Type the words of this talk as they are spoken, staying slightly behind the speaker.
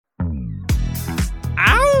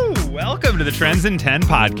to the Trends in 10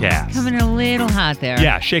 podcast. Coming in a little hot there.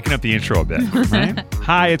 Yeah, shaking up the intro a bit, right?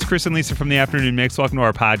 Hi, it's Chris and Lisa from the Afternoon Mix. Welcome to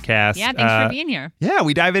our podcast. Yeah, thanks for being here. Yeah,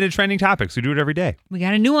 we dive into trending topics. We do it every day. We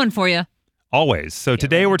got a new one for you. Always. So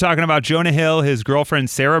today we're talking about Jonah Hill, his girlfriend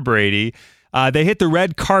Sarah Brady. They hit the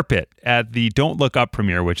red carpet at the Don't Look Up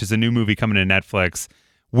premiere, which is a new movie coming to Netflix,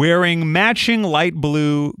 wearing matching light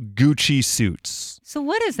blue Gucci suits. So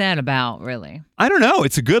what is that about, really? I don't know.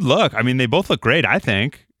 It's a good look. I mean, they both look great, I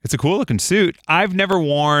think. It's a cool looking suit. I've never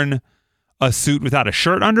worn a suit without a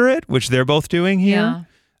shirt under it, which they're both doing here.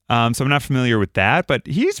 Yeah. So I'm not familiar with that, but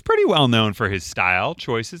he's pretty well known for his style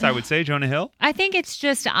choices, I would say, Jonah Hill. I think it's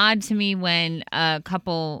just odd to me when a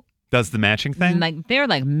couple does the matching thing. They're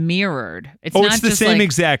mirrored. It's not it's the same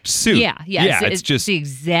exact suit. Yeah. It's just the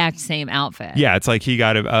exact same outfit. Yeah, it's like he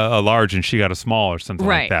got a large and she got a small or something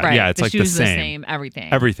like that. Right. Yeah, it's the like shoes the same.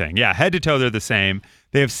 everything. Everything. Yeah, head to toe they're the same.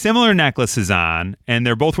 They have similar necklaces on, and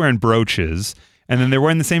they're both wearing brooches, and then they're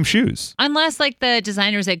wearing the same shoes. Unless the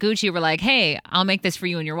designers at Gucci were like, "Hey, I'll make this for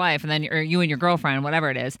you and your wife," and then or you and your girlfriend, whatever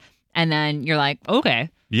it is, and then you're like, "Okay."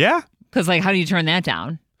 Yeah. Because how do you turn that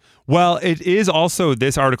down? Well, it is also,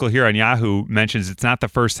 this article here on Yahoo mentions it's not the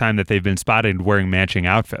first time that they've been spotted wearing matching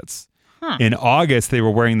outfits. Huh. In August, they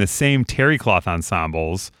were wearing the same terry cloth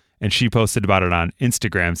ensembles, and she posted about it on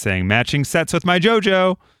Instagram saying, matching sets with my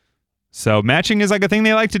JoJo. So matching is a thing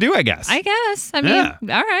they like to do, I guess. I guess. I mean,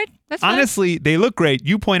 all right. That's fine. Honestly, they look great.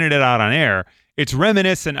 You pointed it out on air. It's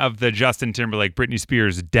reminiscent of the Justin Timberlake, Britney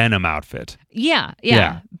Spears denim outfit. Yeah.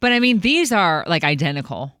 But I mean, these are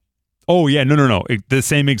identical. Oh, yeah. No. The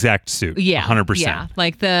same exact suit. Yeah. 100%. Yeah.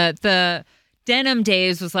 The denim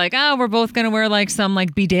days was we're both going to wear some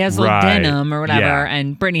bedazzled denim or whatever. Yeah.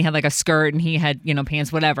 And Brittany had a skirt and he had,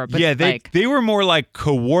 pants, whatever. But yeah, they were more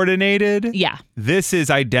coordinated. Yeah. This is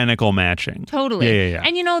identical matching. Totally. Yeah.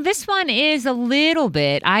 And this one is a little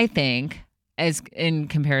bit, I think, as in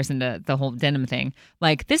comparison to the whole denim thing,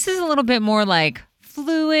 this is a little bit more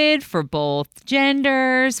fluid for both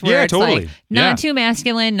genders, where it's totally. Not too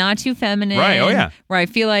masculine, not too feminine. Right. Oh yeah. Where I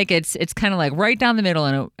feel it's kind of right down the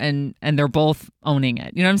middle, and they're both owning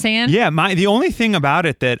it. You know what I'm saying? Yeah. The only thing about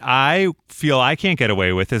it that I feel I can't get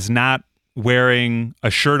away with is not wearing a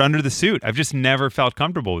shirt under the suit. I've just never felt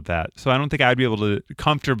comfortable with that, so I don't think I'd be able to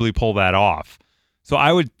comfortably pull that off. So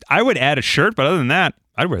I would add a shirt, but other than that,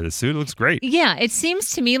 I'd wear the suit. It looks great. Yeah, it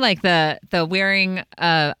seems to me the wearing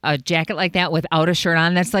a jacket like that without a shirt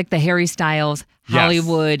on, that's the Harry Styles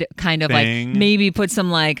Hollywood kind of thing. Maybe put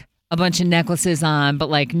some a bunch of necklaces on,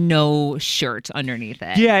 but no shirt underneath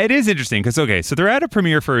it. Yeah, it is interesting because, okay, so they're at a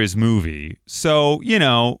premiere for his movie. So,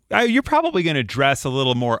 you're probably going to dress a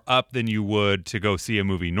little more up than you would to go see a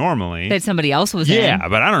movie normally. That somebody else was in. Yeah,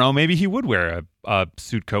 but I don't know. Maybe he would wear a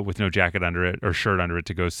suit coat with no jacket under it or shirt under it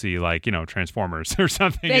to go see Transformers or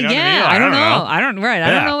something. You know what I mean? I don't know. I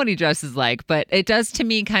don't know what he dresses like, but it does to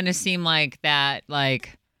me kind of seem like that,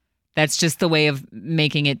 that's just the way of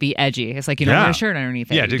making it be edgy. It's you don't wear a shirt underneath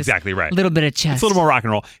it. Yeah, you exactly right. A little bit of chest. It's a little more rock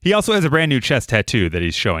and roll. He also has a brand new chest tattoo that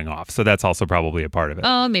he's showing off, so that's also probably a part of it.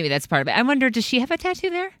 Oh, maybe that's part of it. I wonder, does she have a tattoo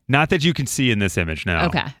there? Not that you can see in this image, no.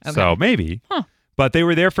 Okay. So maybe. Huh. But they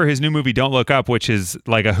were there for his new movie, Don't Look Up, which is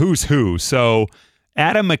a who's who. So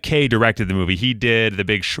Adam McKay directed the movie. He did The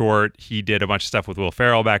Big Short. He did a bunch of stuff with Will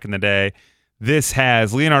Ferrell back in the day. This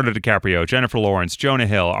has Leonardo DiCaprio, Jennifer Lawrence, Jonah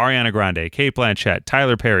Hill, Ariana Grande, Cate Blanchett,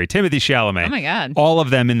 Tyler Perry, Timothée Chalamet. Oh, my God. All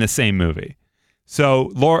of them in the same movie.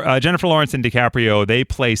 So Jennifer Lawrence and DiCaprio, they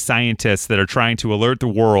play scientists that are trying to alert the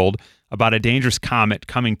world about a dangerous comet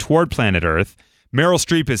coming toward planet Earth. Meryl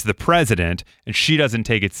Streep is the president, and she doesn't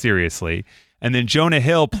take it seriously. And then Jonah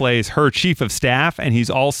Hill plays her chief of staff, and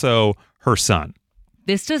he's also her son.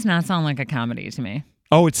 This does not sound like a comedy to me.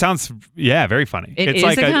 Oh, it sounds, very funny. It's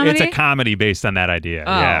a comedy? It's a comedy based on that idea.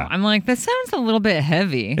 Oh, yeah. I'm this sounds a little bit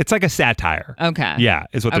heavy. It's like a satire. Okay. Yeah,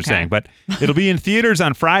 is what they're saying. But it'll be in theaters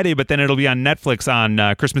on Friday, but then it'll be on Netflix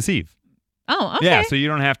on Christmas Eve. Oh, okay. Yeah, so you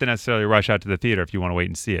don't have to necessarily rush out to the theater if you want to wait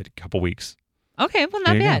and see it a couple weeks. Okay, well,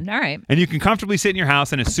 not bad. All right. And you can comfortably sit in your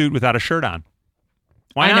house in a suit without a shirt on.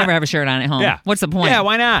 Why not? I never have a shirt on at home. Yeah. What's the point? Yeah,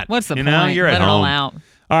 why not? What's the point? You're at Let it home. all out.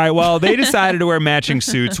 All right, well, they decided to wear matching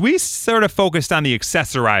suits. We sort of focused on the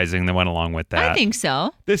accessorizing that went along with that. I think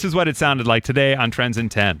so. This is what it sounded like today on Trends in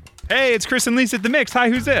 10. Hey, it's Chris and Lisa at The Mix. Hi,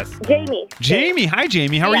 who's this? Jamie. Jamie. Hi,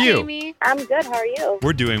 Jamie. How are you? Jamie. I'm good. How are you?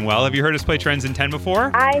 We're doing well. Have you heard us play Trends in 10 before?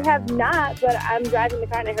 I have not, but I'm driving the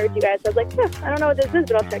car and I heard you guys. So I was like, I don't know what this is,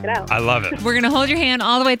 but I'll check it out. I love it. We're going to hold your hand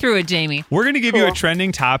all the way through it, Jamie. We're going to give you a Cool.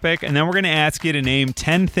 trending topic, and then we're going to ask you to name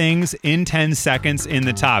 10 things in 10 seconds in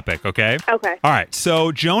the topic, okay? Okay. All right,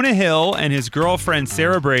 so Jonah Hill and his girlfriend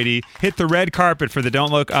Sarah Brady hit the red carpet for the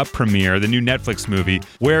Don't Look Up premiere, the new Netflix movie,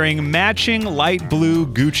 wearing matching light blue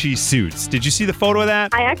Gucci suits. Did you see the photo of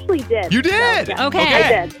that? I actually did. You did? So, yeah. Okay.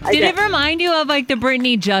 I did. Did it remind you of like the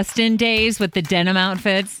Britney Justin days with the denim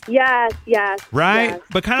outfits? Yes. Right? Yes.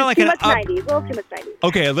 But kind of like too an much up. 90s. A little too much 90s.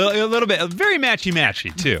 Okay, a little bit, very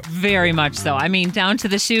matchy too. Very much so. I mean, down to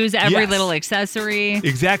the shoes, every Yes. little accessory.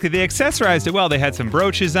 Exactly. They accessorized it well. They had some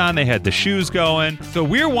brooches on. They had the shoes going. So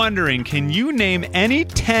we're wondering, can you name any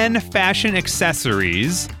 10 fashion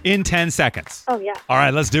accessories in 10 seconds? Oh, yeah. All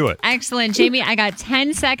right, let's do it. Excellent, Jamie. I got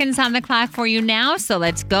 10 seconds on the clock for you now. So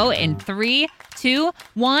let's go in 3, 2,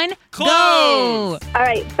 1, go. Close. All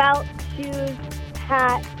right. Belt, shoes,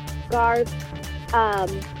 hat, scarf,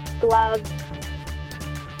 gloves,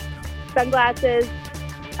 sunglasses,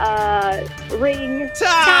 ring.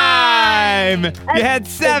 Time! You had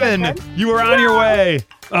 7. Okay. You were on your way.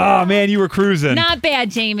 Oh, man, you were cruising. Not bad,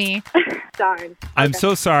 Jamie. Darn. I'm Okay.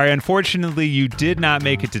 so sorry. Unfortunately, you did not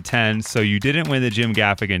make it to 10, so you didn't win the Jim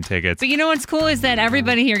Gaffigan tickets. But you know what's cool is that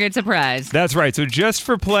everybody here gets a prize. That's right. So just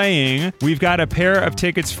for playing, we've got a pair of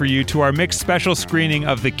tickets for you to our mixed special screening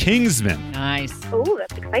of The Kingsman. Nice. Oh,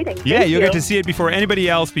 that's exciting. Yeah, Thank you'll you. get to see it before anybody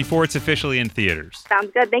else before it's officially in theaters. Sounds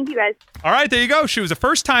good. Thank you, guys. All right, there you go. She was a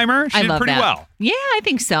first timer. She I did love pretty that. well. Yeah, I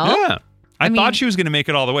think so. Yeah. I mean- thought she was going to make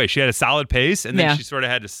it all the way. She had a solid pace, and then Yeah. she sort of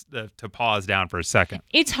had to pause down for a second.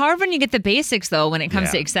 It's hard when you get the basics, though, when it comes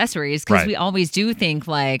Yeah. to accessories, because Right. we always do think,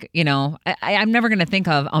 like, you know, I'm never going to think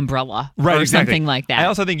of umbrella Right, or exactly. something like that. I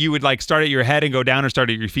also think you would like start at your head and go down, or start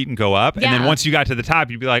at your feet and go up. And then Yeah. once you got to the top,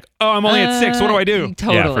 you'd be like, oh, I'm only at 6. What do I do?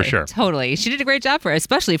 Totally. Yeah, for sure. Totally. She did a great job for us,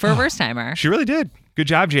 especially for a first timer. She really did. Good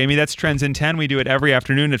job, Jamie. That's Trends in 10. We do it every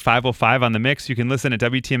afternoon at 5:05 on The Mix. You can listen at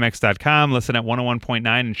WTMX.com, listen at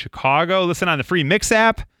 101.9 in Chicago, listen on the free Mix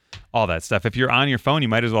app, all that stuff. If you're on your phone, you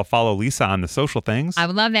might as well follow Lisa on the social things. I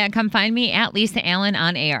would love that. Come find me at Lisa Allen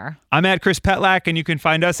on air. I'm at Chris Petlak, and you can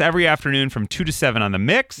find us every afternoon from 2 to 7 on The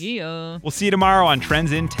Mix. Yeah. We'll see you tomorrow on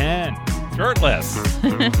Trends in 10. Shirtless.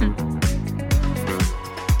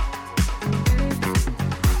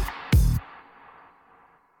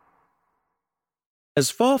 As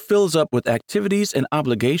fall fills up with activities and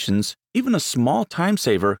obligations, even a small time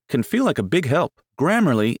saver can feel like a big help.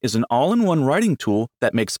 Grammarly is an all-in-one writing tool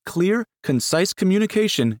that makes clear, concise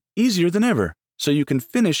communication easier than ever, so you can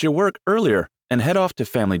finish your work earlier and head off to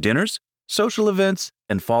family dinners, social events,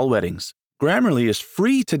 and fall weddings. Grammarly is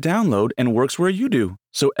free to download and works where you do,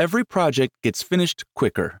 so every project gets finished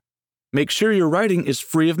quicker. Make sure your writing is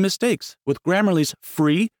free of mistakes with Grammarly's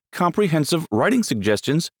free, comprehensive writing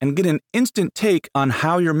suggestions and get an instant take on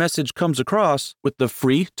how your message comes across with the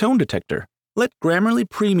free tone detector. Let Grammarly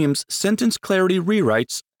Premium's sentence clarity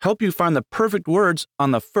rewrites help you find the perfect words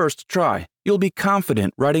on the first try. You'll be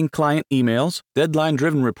confident writing client emails,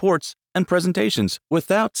 deadline-driven reports, and presentations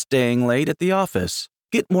without staying late at the office.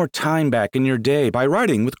 Get more time back in your day by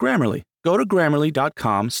writing with Grammarly. Go to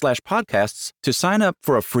Grammarly.com/podcasts to sign up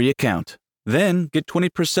for a free account. Then get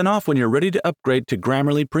 20% off when you're ready to upgrade to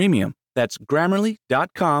Grammarly Premium. That's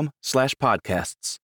Grammarly.com/podcasts.